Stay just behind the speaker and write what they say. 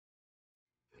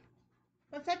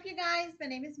What's up, you guys? My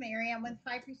name is Mary. I'm with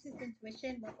High Priestess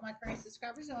Intuition. Welcome, my current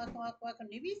subscribers, and welcome,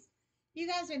 newbies. If you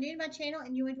guys are new to my channel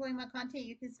and you enjoy my content,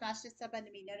 you can smash this up button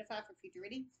to be notified for future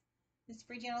readings. This is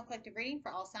free general collective reading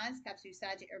for all signs, Capricorn,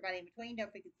 Sagittarius, everybody in between.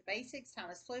 Don't forget the basics. Time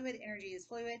is fluid. Energy is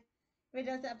fluid. If it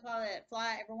doesn't apply, let it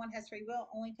fly. Everyone has free will.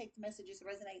 Only take the messages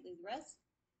that resonate. Leave the rest.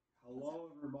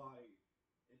 Hello, everybody.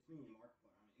 It's me, Mark.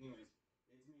 Anyways,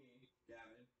 it's me,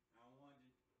 Gavin. I wanted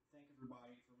to thank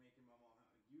everybody for making my mom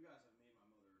happy. You guys have made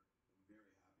my mother very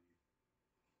happy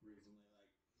recently. Like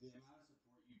the amount of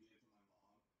support you give to my mom,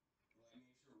 makes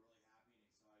her really happy and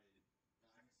excited.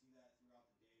 And I can see that throughout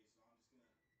the day.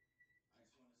 So I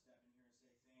just want to step in here and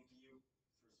say thank you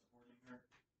for supporting her.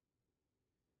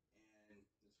 And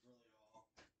that's really all.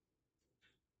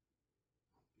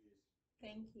 Peace.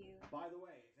 Thank you. By the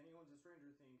way, if anyone's a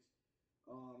Stranger Things,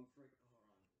 hold on.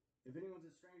 If anyone's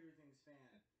a Stranger Things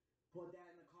fan, put that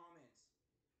in the comments.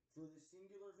 For this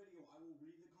singular video, I will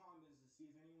read the comments to see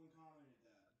if anyone commented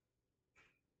that.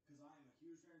 Because I am a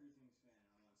huge Stranger Things fan.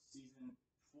 I'm on season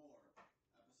 4,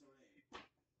 episode 8.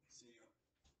 See ya.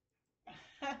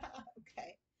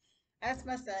 Okay. That's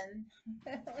my son.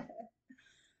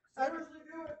 Seriously,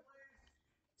 do it, please.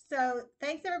 So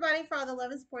thanks everybody for all the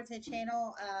love and support to the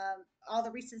channel. All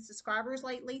the recent subscribers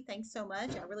lately. Thanks so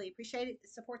much. I really appreciate it. It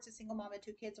supports a single mom of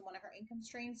 2 kids and one of her income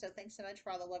streams. So thanks so much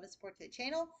for all the love and support to the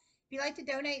channel. If you'd like to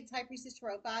donate, it's High Priestess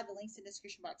Tarot 5. The link's in the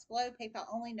description box below. PayPal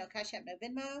only, no Cash App, no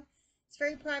Venmo. It's a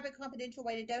very private, confidential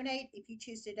way to donate if you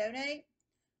choose to donate.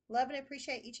 Love and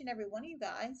appreciate each and every one of you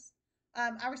guys.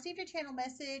 I received a channel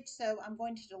message, so I'm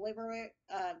going to deliver it.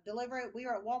 We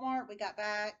were at Walmart. We got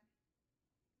back.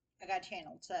 I got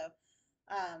channeled, so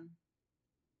um,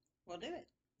 we'll do it.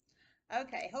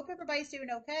 Okay, hope everybody's doing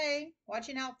okay.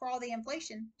 Watching out for all the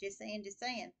inflation. Just saying, just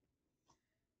saying.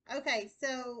 Okay,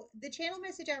 so the channel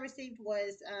message I received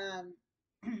was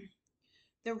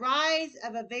the rise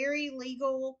of a very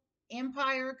legal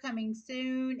empire coming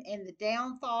soon and the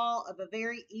downfall of a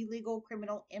very illegal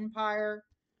criminal empire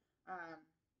um,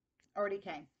 already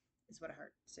came, is what I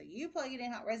heard. So you plug it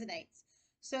in how it resonates.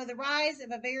 So the rise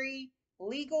of a very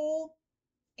legal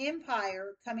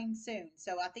empire coming soon.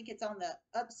 So I think it's on the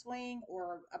upswing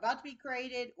or about to be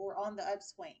created or on the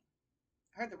upswing.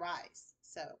 I heard the rise.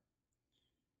 So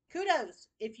kudos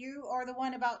if you are the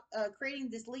one about creating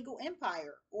this legal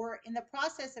empire or in the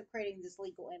process of creating this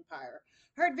legal empire.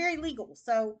 I heard very legal.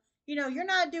 So, you're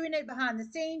not doing it behind the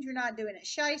scenes. You're not doing it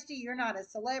shisty. You're not a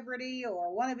celebrity or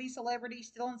a wannabe celebrity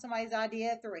stealing somebody's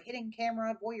idea through a hidden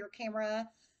camera, voyeur camera.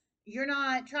 You're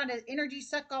not trying to energy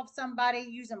suck off somebody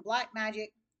using black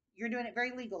magic. You're doing it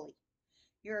very legally.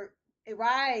 You're a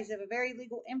rise of a very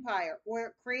legal empire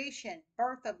or creation,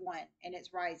 birth of one, and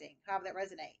it's rising, however that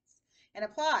resonates and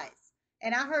applies.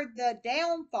 And I heard the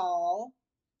downfall,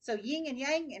 so yin and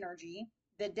yang energy,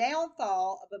 the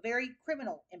downfall of a very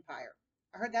criminal empire.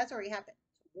 I heard that's already happened.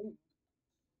 So boom,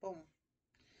 boom.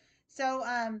 So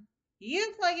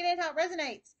you plug it in how it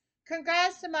resonates.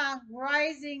 Congrats to my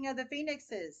rising of the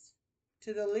phoenixes.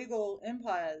 To the legal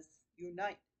empires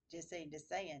unite. Just saying, just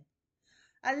saying.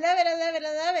 I love it, I love it,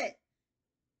 I love it.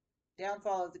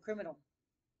 Downfall of the criminal.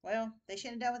 Well, they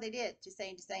shouldn't have done what they did. Just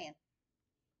saying, just saying.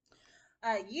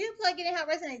 You plug it in how it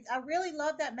resonates. I really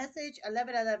love that message. I love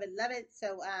it, I love it, love it.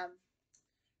 So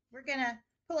we're gonna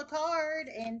pull a card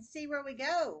and see where we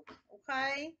go.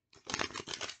 Okay.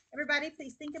 Everybody,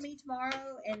 please think of me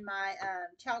tomorrow in my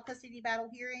child custody battle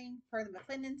hearing per the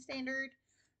McClendon standard.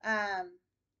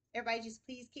 Everybody, just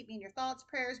please keep me in your thoughts,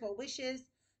 prayers, well wishes,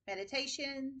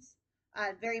 meditations.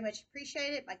 I very much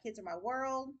appreciate it. My kids are my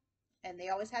world, and they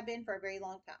always have been for a very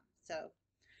long time. So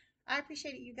I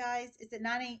appreciate it, you guys. It's at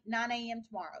 9 a.m.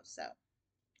 tomorrow, so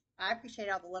I appreciate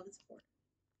all the love and support.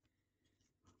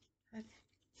 Okay.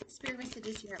 Spirit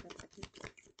messages you have.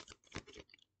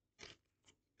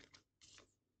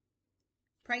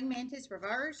 Praying mantis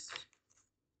reversed.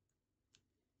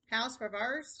 House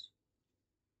reversed.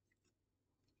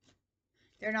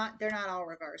 They're not all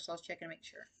reversed. So I was checking to make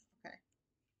sure. Okay.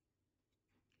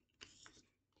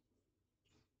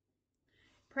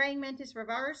 Praying mantis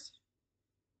reversed.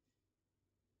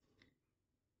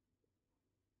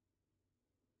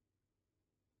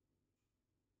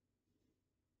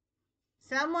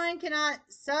 Someone cannot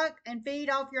suck and feed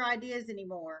off your ideas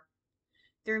anymore.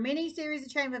 Through many series of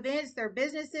chain events, their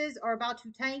businesses are about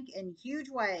to tank in huge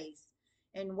ways,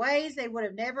 in ways they would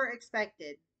have never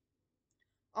expected.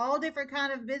 All different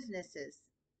kind of businesses.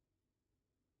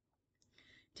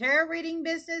 Tarot reading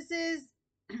businesses.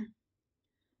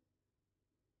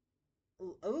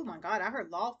 Oh my God, I heard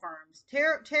law firms.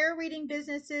 Tarot reading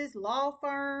businesses, law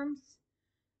firms,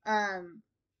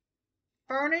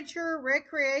 Furniture,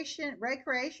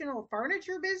 recreational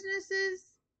furniture businesses.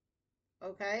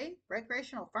 Okay,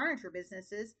 recreational furniture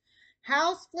businesses.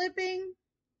 House flipping.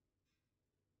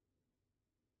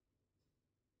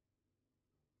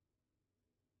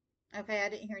 Okay, I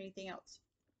didn't hear anything else.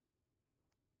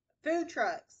 Food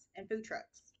trucks and food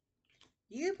trucks.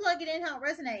 You plug it in how it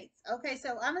resonates. Okay,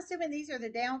 so I'm assuming these are the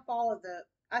downfall of the.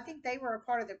 I think they were a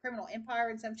part of the criminal empire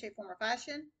in some shape, form, or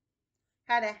fashion.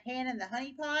 Had a hand in the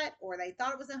honeypot, or they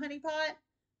thought it was a honeypot,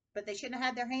 but they shouldn't have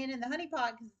had their hand in the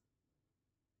honeypot because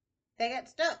they got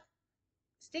stuck,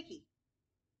 sticky,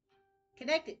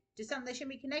 connected to something they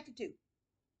shouldn't be connected to,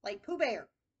 like Pooh Bear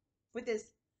with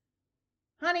his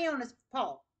honey on his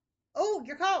paw. Oh,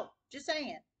 you're caught. Just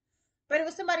saying. But it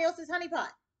was somebody else's honeypot.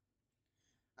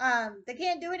 They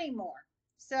can't do it anymore.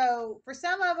 So for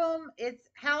some of them, it's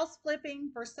house flipping.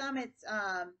 For some, it's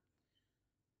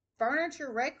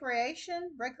furniture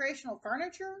recreational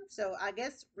furniture. So I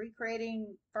guess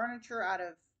recreating furniture out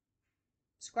of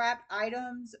scrapped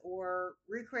items or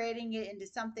recreating it into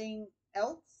something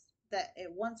else that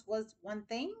it once was one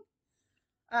thing.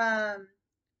 Um,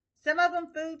 some of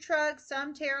them food trucks,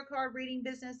 some tarot card reading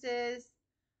businesses.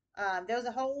 There's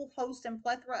a whole host and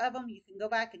plethora of them. You can go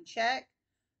back and check.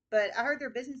 But I heard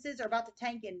their businesses are about to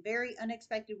tank in very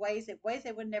unexpected ways, in ways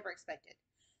they would never expected.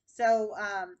 So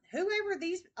whoever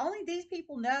only these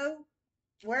people know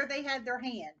where they had their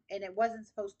hand, and it wasn't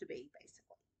supposed to be,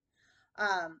 basically.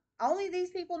 Only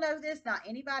these people know this, not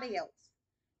anybody else.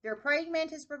 Their praying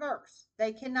mantis reverse.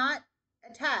 They cannot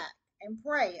attack and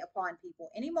prey upon people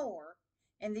anymore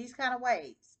in these kind of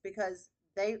ways because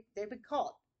they've been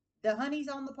caught. The honey's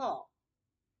on the paw.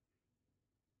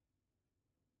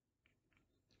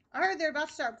 I heard they're about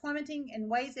to start plummeting in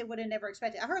ways they would have never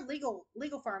expected. I heard legal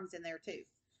firms in there too,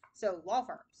 so law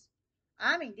firms.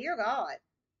 I mean, dear God,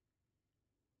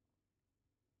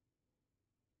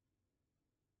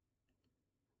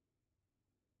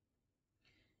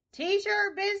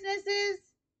 t-shirt businesses,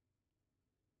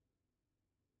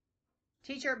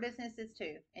 t-shirt businesses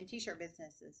too, and t-shirt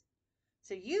businesses.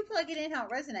 So you plug it in how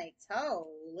it resonates.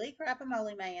 Holy crap a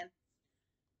moly, man.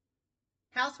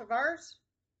 House reverse.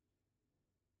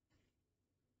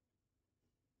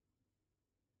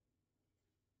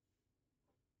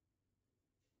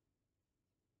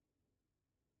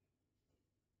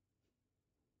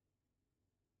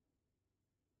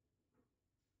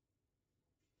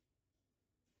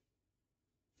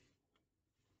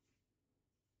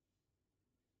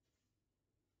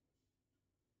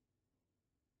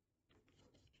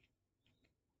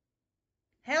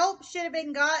 Help should have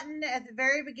been gotten at the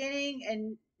very beginning,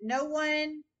 and no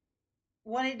one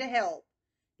wanted to help.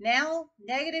 Now,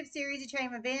 negative series of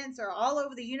chain events are all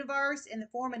over the universe in the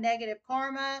form of negative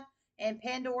karma, and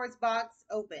Pandora's box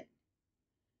opened.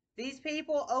 These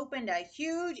people opened a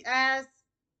huge ass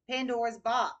Pandora's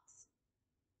box.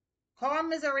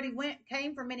 Karma's already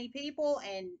came for many people,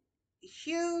 and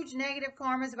huge negative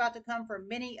karma is about to come for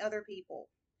many other people,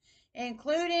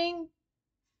 including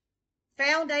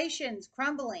foundations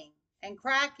crumbling and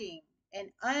cracking and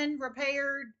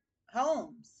unrepaired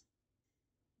homes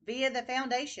via the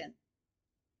foundation.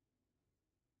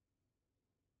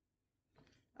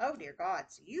 Oh dear God.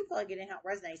 So you plug it in how it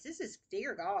resonates. This is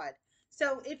dear God.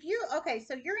 So if you okay,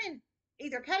 so you're in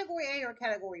either category A or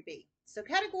category B. So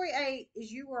category A is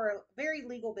you are a very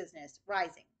legal business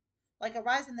rising, like a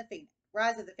rise of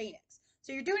the phoenix.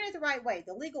 So you're doing it the right way,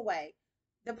 the legal way,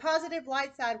 the positive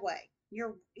light side way.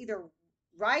 You're either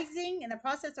rising in the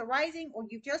process of rising, or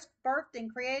you've just birthed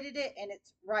and created it and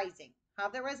it's rising. How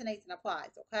that resonates and applies,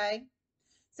 okay?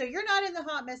 So you're not in the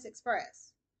hot mess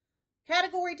express.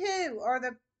 Category two are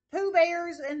the Pooh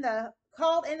Bears in the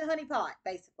caught in the honey pot,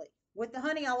 basically, with the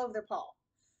honey all over their paw.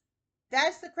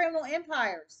 That's the criminal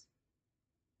empires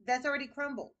that's already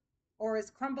crumbled or is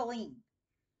crumbling.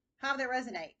 How that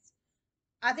resonates.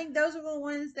 I think those are the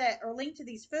ones that are linked to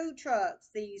these food trucks,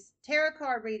 these tarot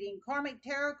card reading, karmic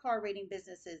tarot card reading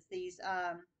businesses, these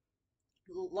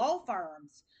law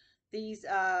firms, these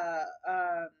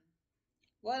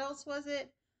what else was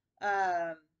it?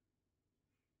 Um,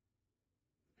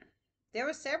 there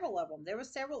were several of them. There were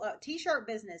several t-shirt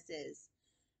businesses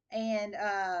and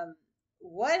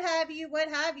what have you.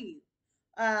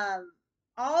 Um,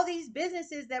 all these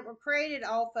businesses that were created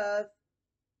off of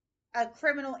a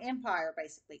criminal empire,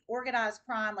 basically organized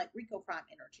crime, like Rico crime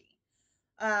energy.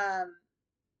 Um,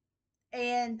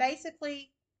 and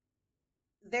basically,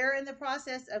 they're in the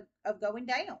process of going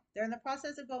down. They're in the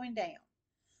process of going down.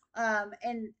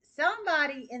 And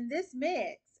somebody in this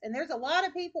mix, and there's a lot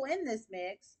of people in this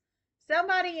mix,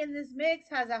 somebody in this mix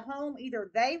has a home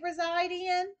either they reside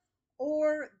in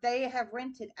or they have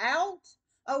rented out,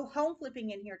 Oh, home flipping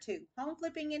in here too. Home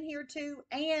flipping in here too,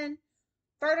 and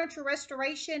furniture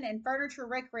restoration and furniture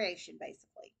recreation,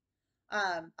 basically.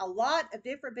 A lot of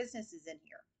different businesses in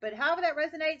here. But however that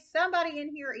resonates, somebody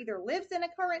in here either lives in a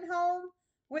current home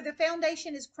where the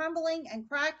foundation is crumbling and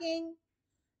cracking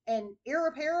and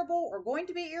irreparable or going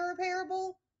to be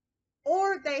irreparable,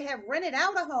 or they have rented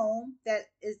out a home that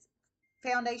is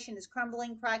foundation is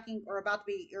crumbling, cracking, or about to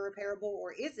be irreparable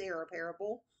or is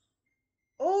irreparable,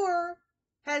 or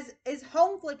has is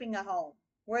home flipping a home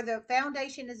where the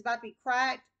foundation is about to be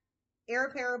cracked,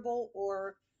 irreparable,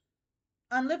 or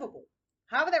unlivable.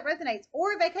 However that resonates,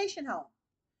 or a vacation home.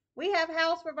 We have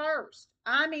house reversed.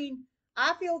 I mean,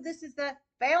 I feel this is the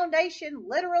foundation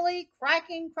literally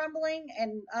cracking, crumbling,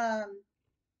 and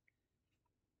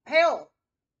hell,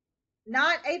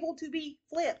 not able to be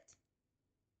flipped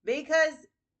because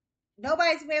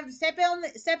nobody's gonna be able to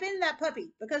step in that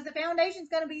puppy because the foundation's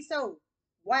gonna be so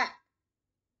whack.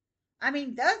 I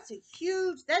mean, that's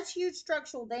huge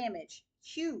structural damage.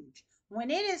 Huge. When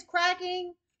it is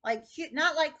cracking, like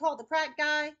not like called the crack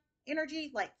guy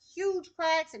energy, like huge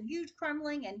cracks and huge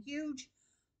crumbling and huge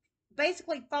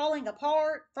basically falling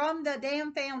apart from the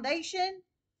damn foundation.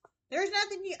 There's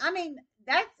nothing you I mean,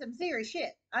 that's some serious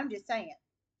shit. I'm just saying.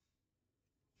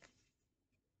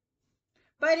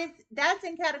 But that's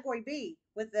in category B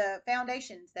with the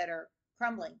foundations that are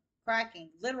crumbling, cracking,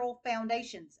 literal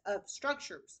foundations of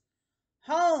structures.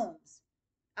 Homes.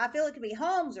 I feel it could be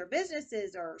homes or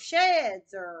businesses or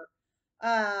sheds or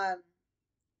um,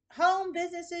 home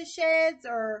businesses, sheds,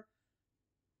 or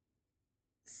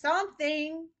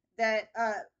something that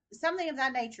something of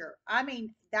that nature. I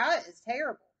mean, that is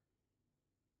terrible.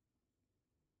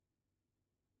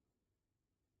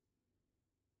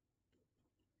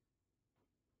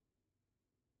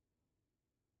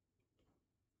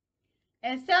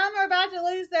 And some are about to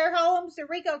lose their homes to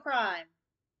Rico crime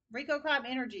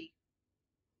energy.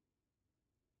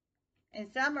 And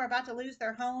some are about to lose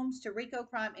their homes to Rico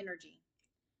crime energy.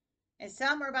 And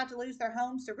some are about to lose their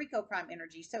homes to Rico crime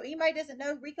energy. So anybody doesn't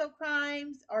know, Rico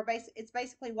crimes are it's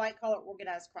basically white collar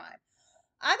organized crime.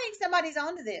 I think somebody's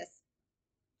onto this.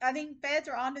 I think feds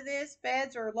are onto this.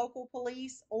 Feds or local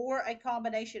police or a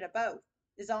combination of both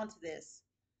is onto this.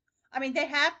 I mean, they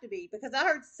have to be because I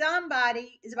heard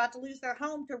somebody is about to lose their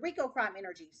home to Rico crime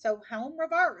energy. So home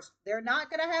reversed. They're not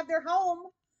going to have their home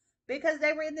because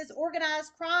they were in this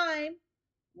organized crime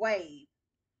wave.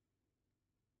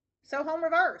 So home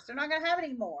reversed. They're not going to have it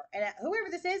anymore. And whoever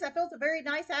this is, I feel it's a very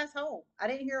nice ass home. I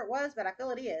didn't hear it was, but I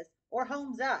feel it is. Or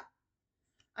homes up.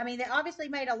 I mean, they obviously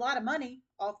made a lot of money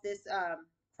off this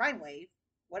crime wave,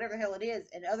 whatever the hell it is,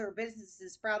 and other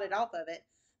businesses sprouted off of it.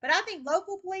 But I think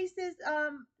local police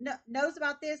knows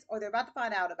about this, or they're about to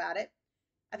find out about it.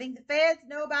 I think the feds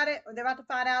know about it, or they're about to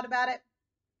find out about it.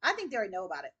 I think they already know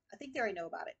about it. I think they already know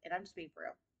about it, and I'm just being for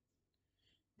real.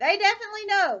 They definitely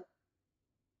know.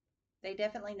 They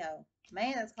definitely know.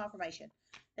 Man, that's confirmation.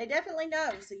 They definitely know.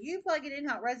 So you plug it in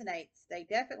how it resonates. They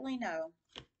definitely know.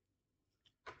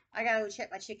 I gotta go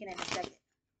check my chicken in a second.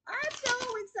 I'm so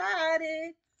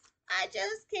excited. I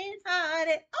just can't hide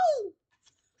it. Oh,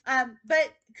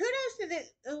 but kudos to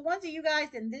the ones of you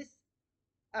guys in this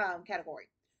category.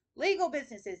 Legal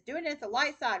businesses doing it the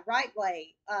light side, right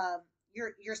way.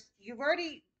 You've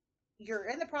already you're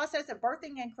in the process of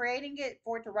birthing and creating it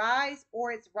for it to rise,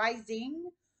 or it's rising,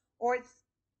 or it's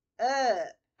uh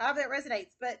however that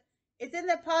resonates. But it's in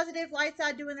the positive light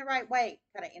side, doing the right way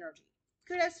kind of energy.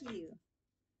 Kudos to you.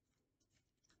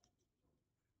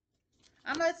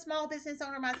 I'm a small business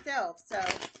owner myself, so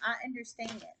I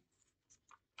understand.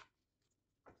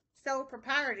 Sole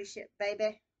proprietorship,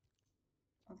 baby.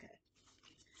 Okay.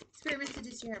 Spirit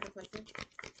messages you have requested.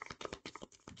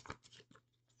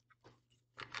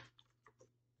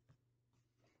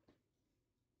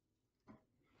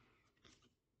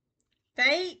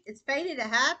 Fate. It's fated to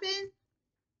happen.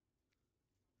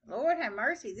 Lord have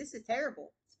mercy. This is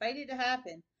terrible. It's fated to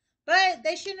happen. But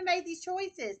they shouldn't have made these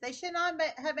choices. They should not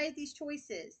have made these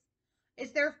choices.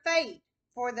 It's their fate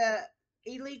for the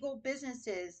illegal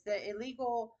businesses, the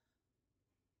illegal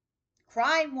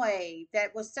crime wave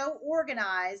that was so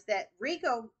organized that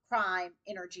Rico crime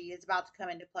energy is about to come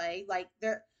into play. Like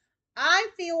there, I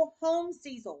feel home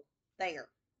seizal there.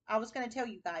 I was going to tell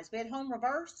you guys, we had home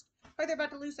reversed, or they're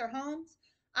about to lose their homes.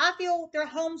 I feel their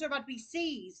homes are about to be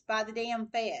seized by the damn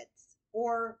feds.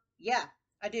 Or yeah,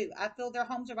 I do. I feel their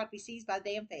homes are about to be seized by the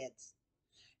damn feds.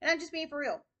 And I'm just being for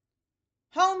real.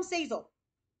 Home seizal.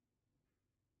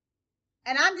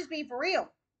 And I'm just being for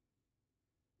real.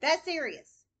 That's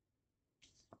serious.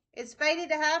 It's fated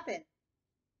to happen.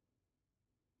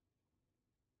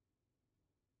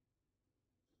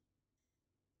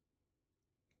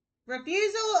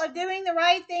 Refusal of doing the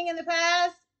right thing in the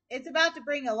past, it's about to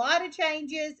bring a lot of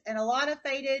changes and a lot of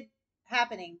fated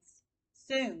happenings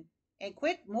soon and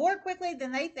more quickly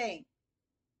than they think.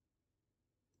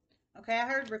 Okay, I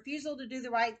heard refusal to do the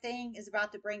right thing is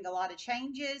about to bring a lot of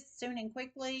changes soon and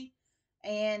quickly,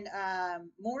 and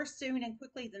more soon and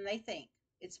quickly than they think.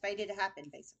 It's fated to happen,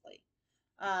 basically.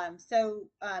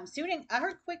 Soon and I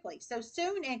heard quickly. So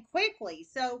soon and quickly.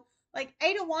 So like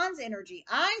Eight of Wands energy.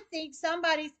 I think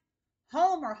somebody's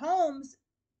home or homes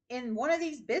in one of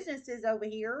these businesses over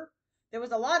here. There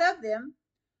was a lot of them.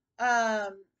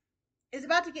 Um, is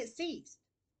about to get seized.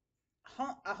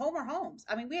 Home or homes.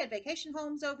 I mean, we had vacation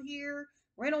homes over here,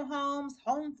 rental homes,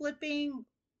 home flipping,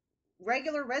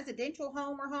 regular residential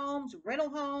home or homes, rental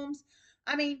homes.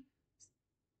 I mean,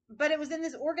 but it was in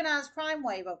this organized crime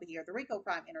wave over here, the Rico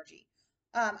crime energy.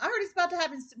 I heard it's about to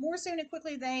happen more soon and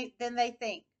quickly than they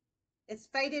think. It's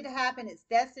fated to happen. It's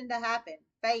destined to happen.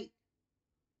 Fate.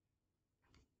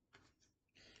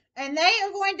 And they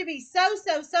are going to be so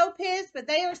pissed, but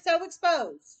they are so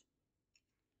exposed.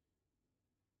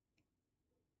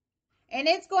 And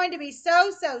it's going to be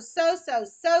so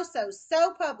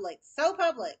public. So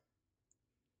public.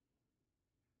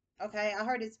 Okay, I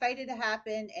heard it's fated to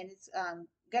happen, and it's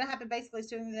gonna happen basically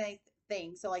sooner than they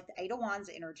think. So like the Eight of Wands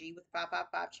energy with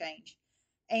 555 change,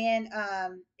 and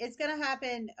it's gonna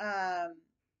happen.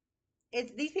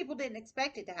 It's these people didn't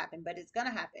expect it to happen, but it's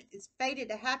gonna happen. It's fated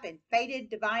to happen. Fated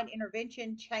divine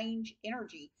intervention, change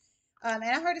energy, and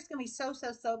I heard it's gonna be so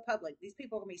public. These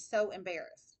people are gonna be so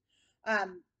embarrassed.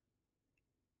 Um,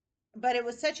 but it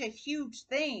was such a huge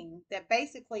thing that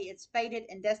basically it's fated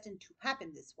and destined to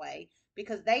happen this way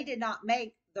because they did not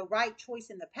make the right choice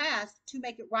in the past to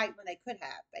make it right when they could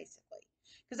have, basically.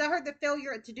 Because I heard the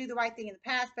failure to do the right thing in the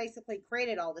past basically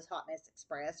created all this hot mess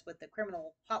express with the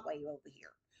criminal hot wave over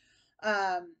here.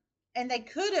 And they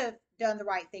could have done the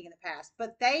right thing in the past,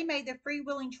 but they made the free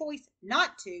willing choice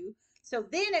not to. So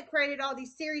then it created all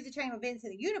these series of chain events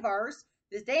in the universe,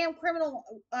 this damn criminal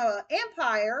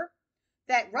empire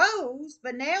that rose,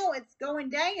 but now it's going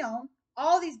down.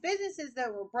 All these businesses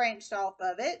that were branched off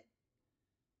of it,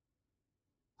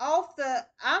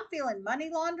 I'm feeling money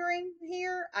laundering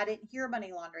here. I didn't hear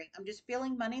money laundering. I'm just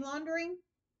feeling money laundering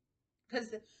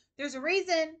because there's a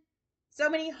reason so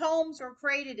many homes were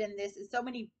created in this and so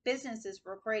many businesses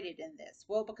were created in this.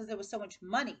 Well, because there was so much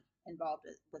money involved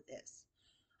with this.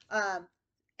 Um,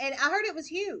 and I heard it was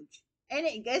huge, and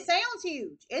it sounds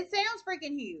huge. It sounds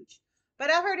freaking huge. But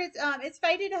I heard it's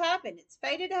fated to happen. It's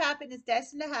fated to happen. It's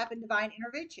destined to happen. Divine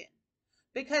intervention,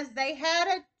 because they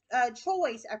had a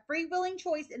choice, a free willing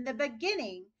choice in the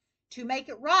beginning to make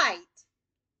it right,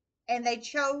 and they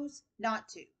chose not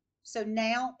to. So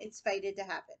now it's fated to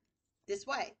happen this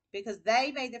way because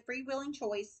they made the free willing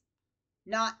choice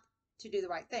not to do the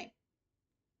right thing.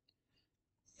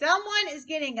 Someone is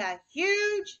getting a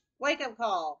huge wake up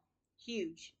call.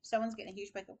 Huge. Someone's getting a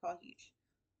huge wake up call. Huge.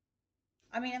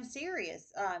 I mean, I'm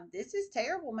serious. This is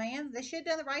terrible, man. They should have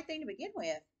done the right thing to begin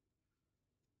with.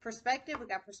 Perspective. We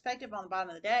got perspective on the bottom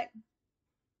of the deck.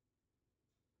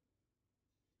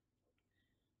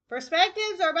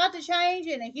 Perspectives are about to change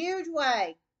in a huge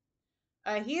way.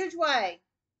 A huge way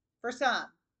for some.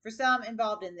 For some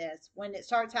involved in this when it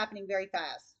starts happening very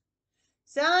fast.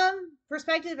 Some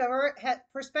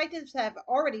perspectives have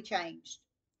already changed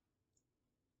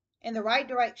in the right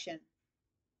direction.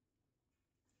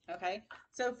 Okay,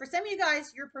 so for some of you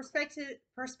guys, your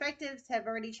perspectives have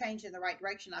already changed in the right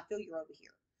direction. I feel you're over here.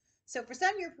 So for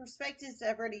some, your perspectives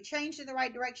have already changed in the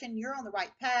right direction. You're on the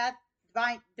right path.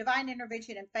 Divine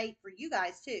intervention and fate for you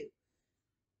guys too.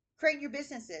 Create your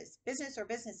business or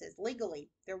businesses legally,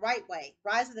 the right way.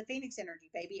 Rise of the Phoenix energy,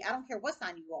 baby. I don't care what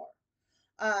sign you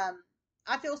are.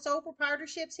 I feel sole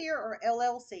proprietorships here or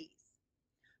LLCs.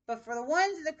 But for the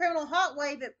ones in the criminal hot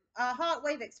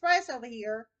wave express over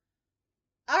here,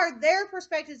 their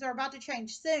perspectives are about to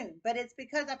change soon. But it's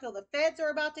because I feel the feds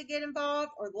are about to get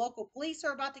involved, or the local police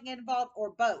are about to get involved,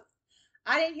 or both.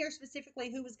 I didn't hear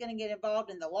specifically who was going to get involved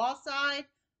in the law side,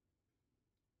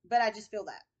 but I just feel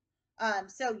that.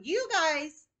 So you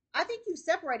guys, I think you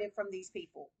separated from these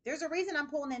people. There's a reason I'm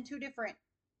pulling in two different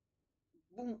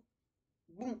boom,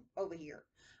 boom over here.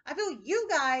 I feel you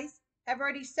guys have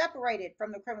already separated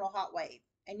from the criminal hot wave,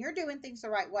 and you're doing things the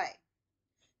right way.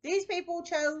 These people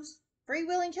chose free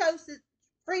willing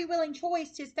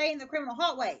choice to stay in the criminal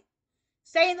hot wave,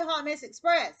 stay in the hot mess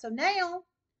express. So now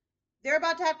they're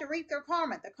about to have to reap their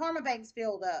karma. The karma bank's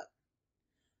filled up.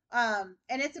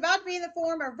 And it's about to be in the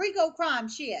form of Rico crime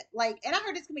shit. Like, and I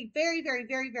heard it's gonna be very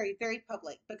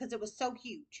public because it was so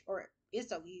huge, or is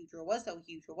so huge, or was so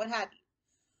huge, or what have you.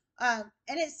 And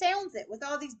it sounds it with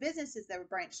all these businesses that were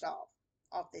branched off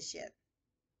this shit.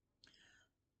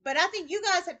 But I think you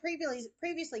guys have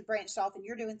previously branched off, and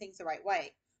you're doing things the right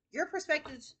way. Your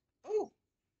perspectives. Oh,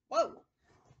 whoa!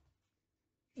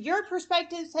 Your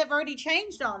perspectives have already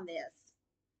changed on this.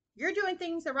 You're doing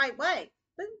things the right way.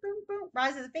 Boom, boom, boom.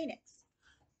 Rise of the Phoenix.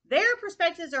 Their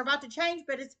perspectives are about to change,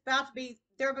 but it's about to be.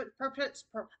 They're perplexed.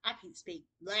 I can't speak.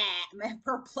 Blah, man,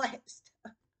 perplexed.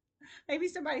 Maybe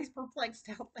somebody's perplexed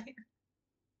out there.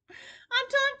 I'm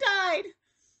tongue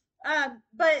tied.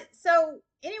 But so,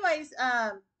 anyways,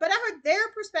 but I heard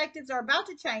their perspectives are about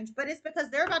to change, but it's because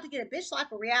they're about to get a bitch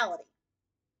slap of reality.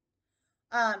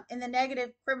 In the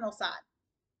negative criminal side.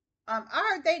 I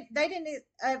heard they didn't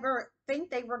ever think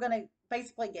they were gonna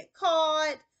basically get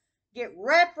caught, get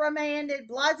reprimanded,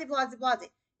 blasey, blasey, blasey.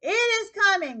 It is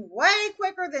coming way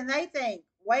quicker than they think.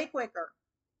 Way quicker.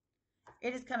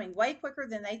 It is coming way quicker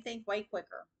than they think. Way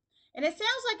quicker. And it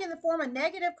sounds like in the form of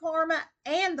negative karma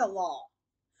and the law.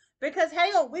 Because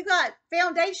hell, we've got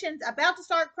foundations about to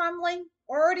start crumbling,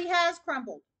 or already has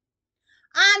crumbled.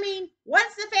 I mean,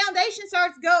 once the foundation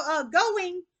starts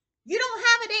going, you don't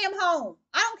have a damn home.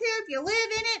 I don't care if you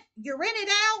live in it, you rent it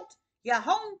out, you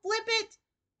home flip it,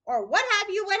 or what have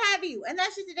you. And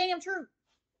that's just the damn truth.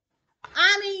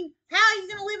 I mean, how are you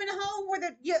gonna live in a home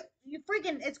where you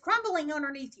freaking it's crumbling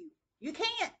underneath you? You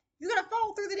can't. You're gonna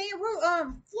fall through the damn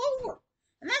floor,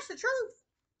 and that's the truth.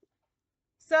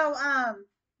 So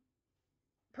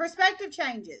perspective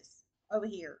changes over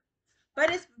here,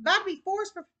 but it's about to be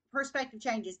forced perspective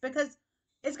changes because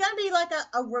it's going to be like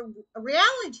a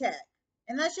reality check,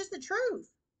 and that's just the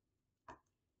truth.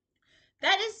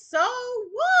 That is so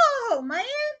whoa, man.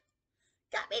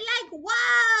 Got me like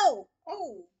wow.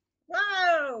 Oh,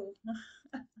 wow.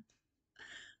 I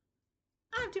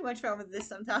have too much fun with this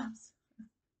sometimes.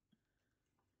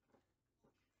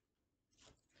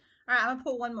 All right, I'm gonna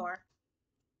pull one more.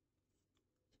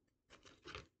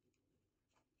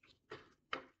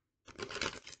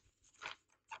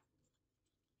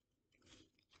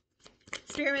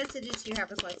 Spirit messages you have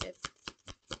reflective.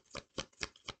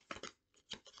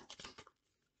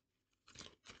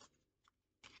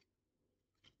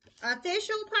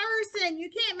 Official person, you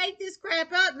can't make this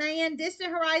crap up, man.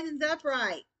 Distant horizons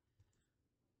upright.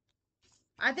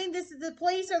 I think this is the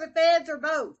police or the feds or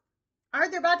both. Are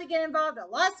they about to get involved a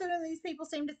lot sooner than these people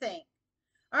seem to think?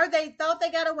 Or they thought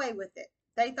they got away with it.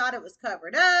 They thought it was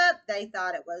covered up. They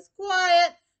thought it was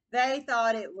quiet. They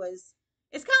thought it was.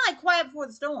 It's kind of like quiet before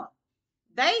the storm.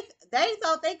 They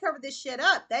thought they covered this shit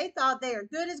up. They thought they are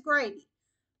good as gravy.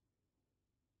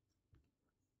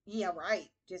 Yeah, right.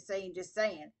 Just saying, just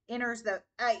saying. Enters the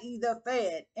i.e. the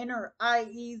Fed. Enter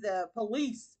i.e. the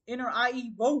police. Enter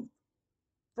i.e. both.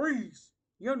 Freeze.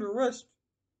 You're under arrest.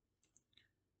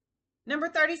 Number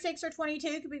 36 or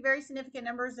 22 could be very significant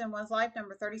numbers in one's life.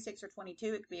 Number 36 or 22,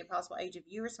 it could be a possible age of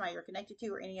you or somebody you're connected to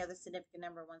or any other significant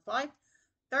number in one's life.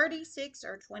 36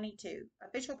 or 22.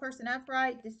 Official person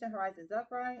upright, distant horizons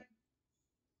upright.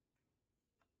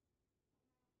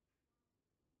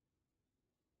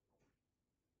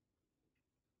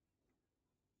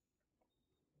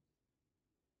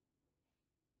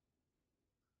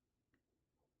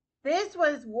 This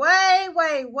was way,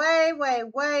 way, way, way,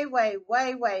 way, way,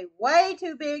 way, way, way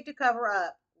too big to cover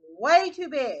up. Way too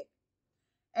big.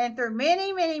 And through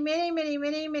many, many, many, many,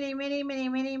 many, many, many,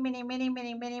 many, many, many, many,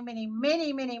 many, many, many,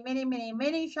 many, many, many, many,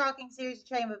 many shocking series of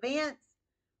chain events,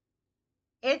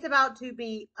 it's about to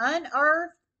be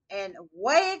unearthed and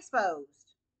way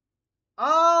exposed.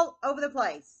 All over the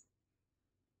place.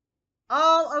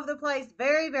 All over the place.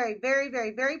 Very, very, very,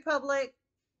 very, very public.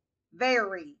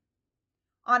 Very.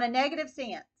 On a negative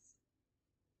sense.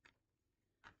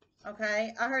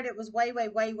 Okay. I heard it was way, way,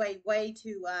 way, way, way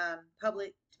too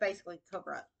public to basically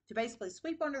cover up. To basically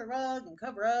sweep under the rug and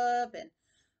cover up and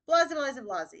blah, blah, blah,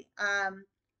 blah.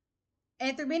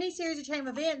 And through many series of chain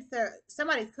events,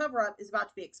 somebody's cover up is about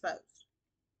to be exposed.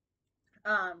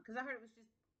 Because I heard it was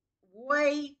just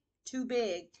way too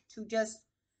big to just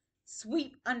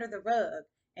sweep under the rug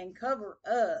and cover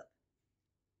up.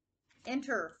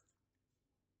 Enter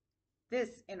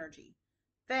this energy.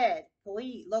 Fed,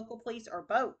 police, local police, or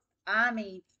both. I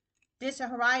mean,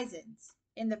 distant horizons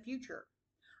in the future.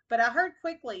 But I heard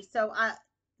quickly, so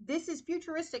this is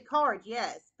futuristic card,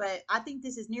 yes, but I think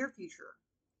this is near future.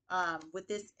 With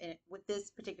this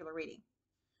particular reading,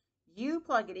 you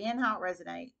plug it in how it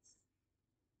resonates.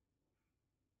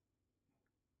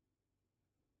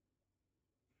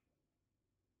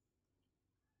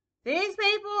 These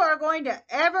people are going to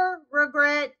ever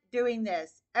regret doing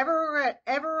this. Ever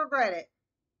regret it.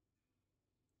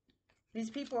 These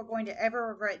people are going to ever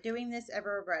regret doing this,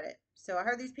 ever regret it. So I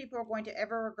heard these people are going to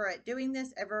ever regret doing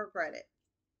this, ever regret it.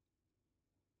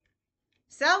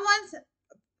 Someone's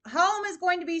home is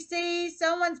going to be seized.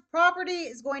 Someone's property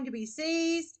is going to be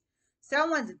seized.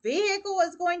 Someone's vehicle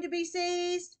is going to be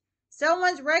seized.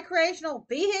 Someone's recreational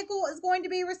vehicle is going to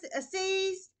be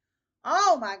seized.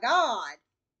 Oh my God.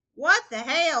 What the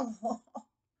hell?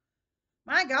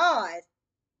 My God.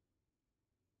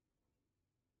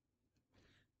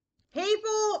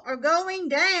 People are going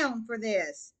down for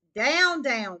this. Down,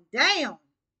 down, down.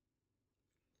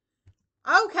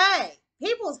 Okay.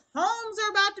 People's homes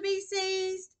are about to be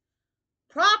seized.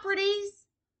 Properties.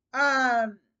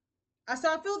 Um,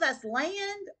 so I feel that's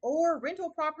land or rental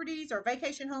properties or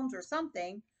vacation homes or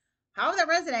something. However that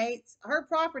resonates. I heard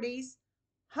properties,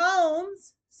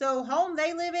 homes. So home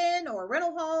they live in, or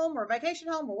rental home, or vacation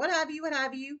home, or what have you, what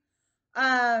have you.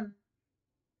 Um,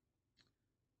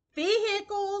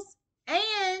 Vehicles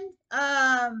and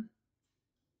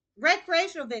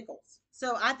recreational vehicles.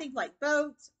 So I think like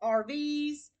boats,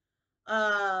 RVs,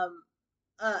 um,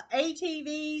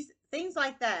 ATVs, things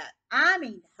like that. I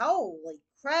mean, holy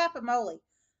crap a moly.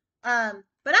 But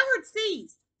I heard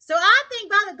seized. So I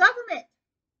think by the government.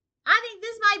 I think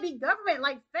this might be government,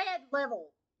 like Fed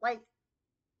level, like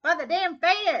by the damn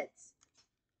feds.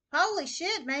 Holy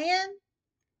shit, man.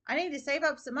 I need to save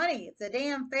up some money. If the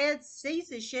damn Fed sees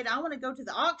this shit, I want to go to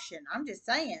the auction. I'm just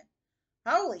saying.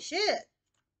 Holy shit.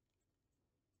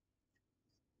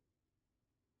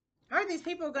 Are these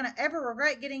people going to ever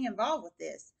regret getting involved with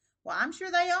this? Well, I'm sure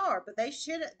they are, but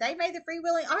they made the free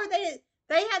willing, or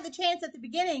they had the chance at the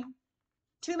beginning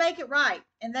to make it right,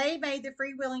 and they made the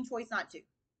free willing choice not to.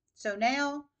 So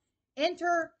now,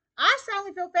 enter. I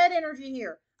strongly feel Fed energy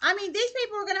here. I mean, these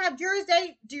people are going to have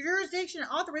jurisdiction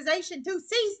authorization to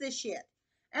seize this shit.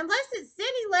 Unless it's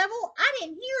city level, I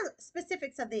didn't hear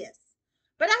specifics of this.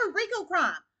 But I heard RICO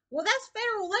crime. Well, that's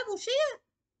federal level shit.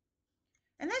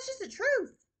 And that's just the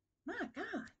truth. My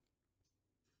God.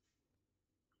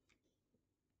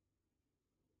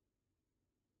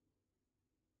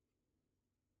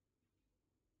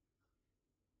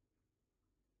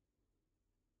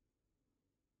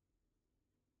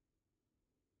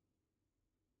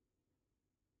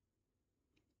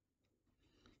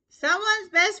 Someone's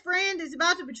best friend is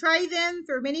about to betray them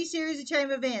through a mini series of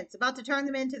chain events, about to turn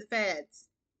them into the feds.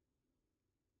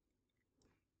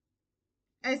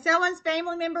 And someone's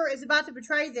family member is about to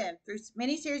betray them through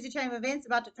many series of chain events,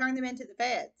 about to turn them into the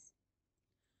feds.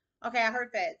 Okay, I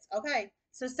heard feds. Okay,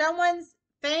 so someone's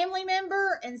family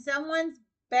member and someone's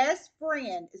best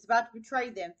friend is about to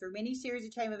betray them through many series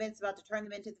of chain events, about to turn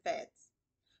them into the feds.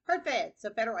 Heard feds,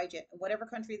 so federal agent in whatever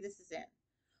country this is in.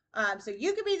 So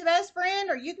you could be the best friend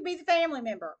or you could be the family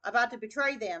member about to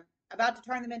betray them, about to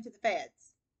turn them into the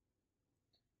feds.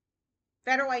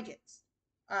 Federal agents.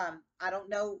 I don't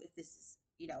know if this is,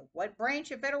 what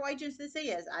branch of federal agents this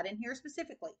is. I didn't hear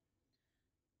specifically.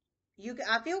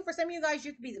 I feel for some of you guys,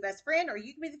 you could be the best friend or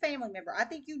you could be the family member. I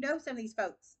think you know some of these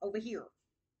folks over here,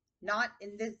 not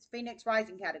in this Phoenix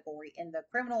Rising category, in the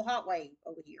criminal hot wave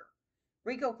over here,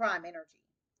 RICO crime energy.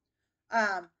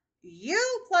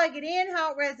 You plug it in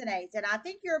how it resonates, and I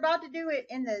think you're about to do it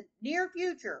in the near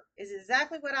future. Is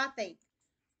exactly what I think.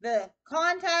 The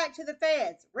contact to the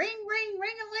feds, ring, ring,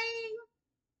 ring a ling.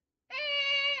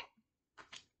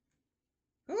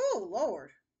 Oh Lord!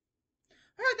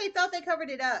 I heard they thought they covered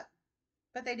it up,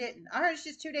 but they didn't. I heard it's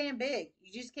just too damn big.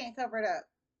 You just can't cover it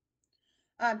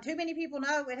up. Too many people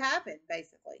know it happened,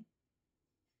 basically.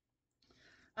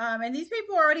 And these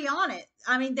people are already on it.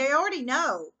 I mean, they already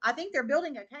know. I think they're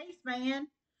building a case, man.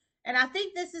 And I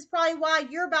think this is probably why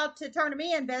you're about to turn them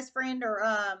in, best friend or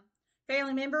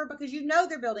family member, because you know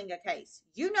they're building a case.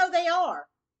 You know they are.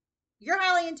 You're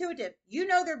highly intuitive. You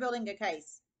know they're building a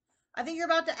case. I think you're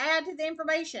about to add to the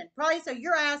information, probably so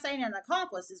your ass ain't an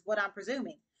accomplice, is what I'm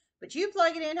presuming. But you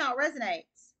plug it in how it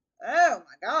resonates. Oh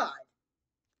my God.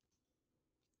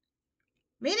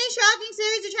 Many shocking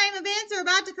series of chain events are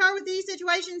about to occur with these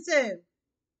situations soon.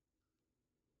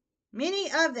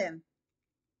 Many of them.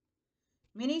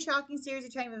 Many shocking series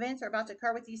of chain events are about to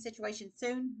occur with these situations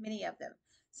soon. Many of them.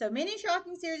 So many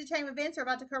shocking series of chain events are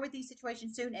about to occur with these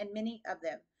situations soon, and many of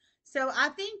them. So I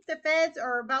think the feds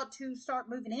are about to start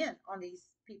moving in on these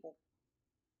people.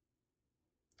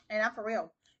 And I'm for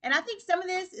real. And I think some of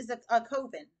this is a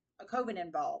coven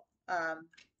involved.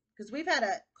 Because we've had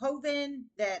a coven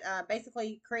that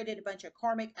basically created a bunch of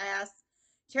karmic ass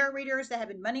tarot readers that have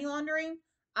been money laundering.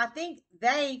 I think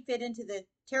they fit into the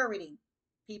tarot reading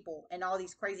people and all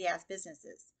these crazy ass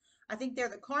businesses. I think they're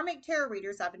the karmic tarot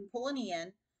readers I've been pulling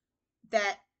in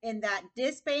that in that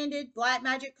disbanded black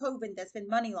magic coven that's been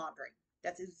money laundering.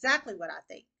 That's exactly what I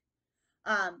think.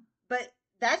 But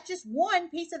that's just one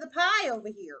piece of the pie over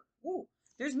here. Ooh,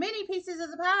 there's many pieces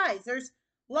of the pies. There's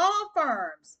law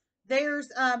firms.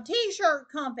 There's t-shirt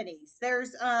companies.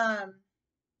 There's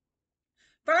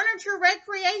furniture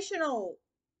recreational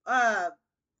uh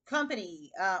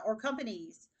company or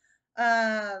companies.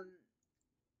 Um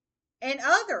and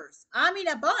others. I mean,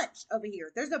 a bunch over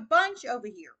here. There's a bunch over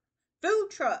here. Food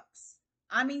trucks.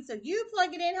 I mean, so you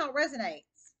plug it in how it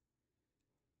resonates.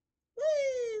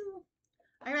 Woo!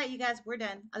 All right, you guys, we're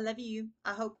done. I love you.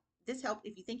 I hope this helped.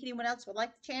 If you think anyone else would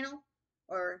like the channel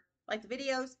or like the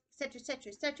videos, etc.,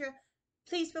 etc., etc.,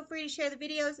 please feel free to share the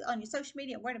videos on your social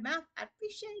media and word of mouth. I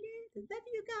appreciate it. Love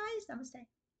you guys. Namaste.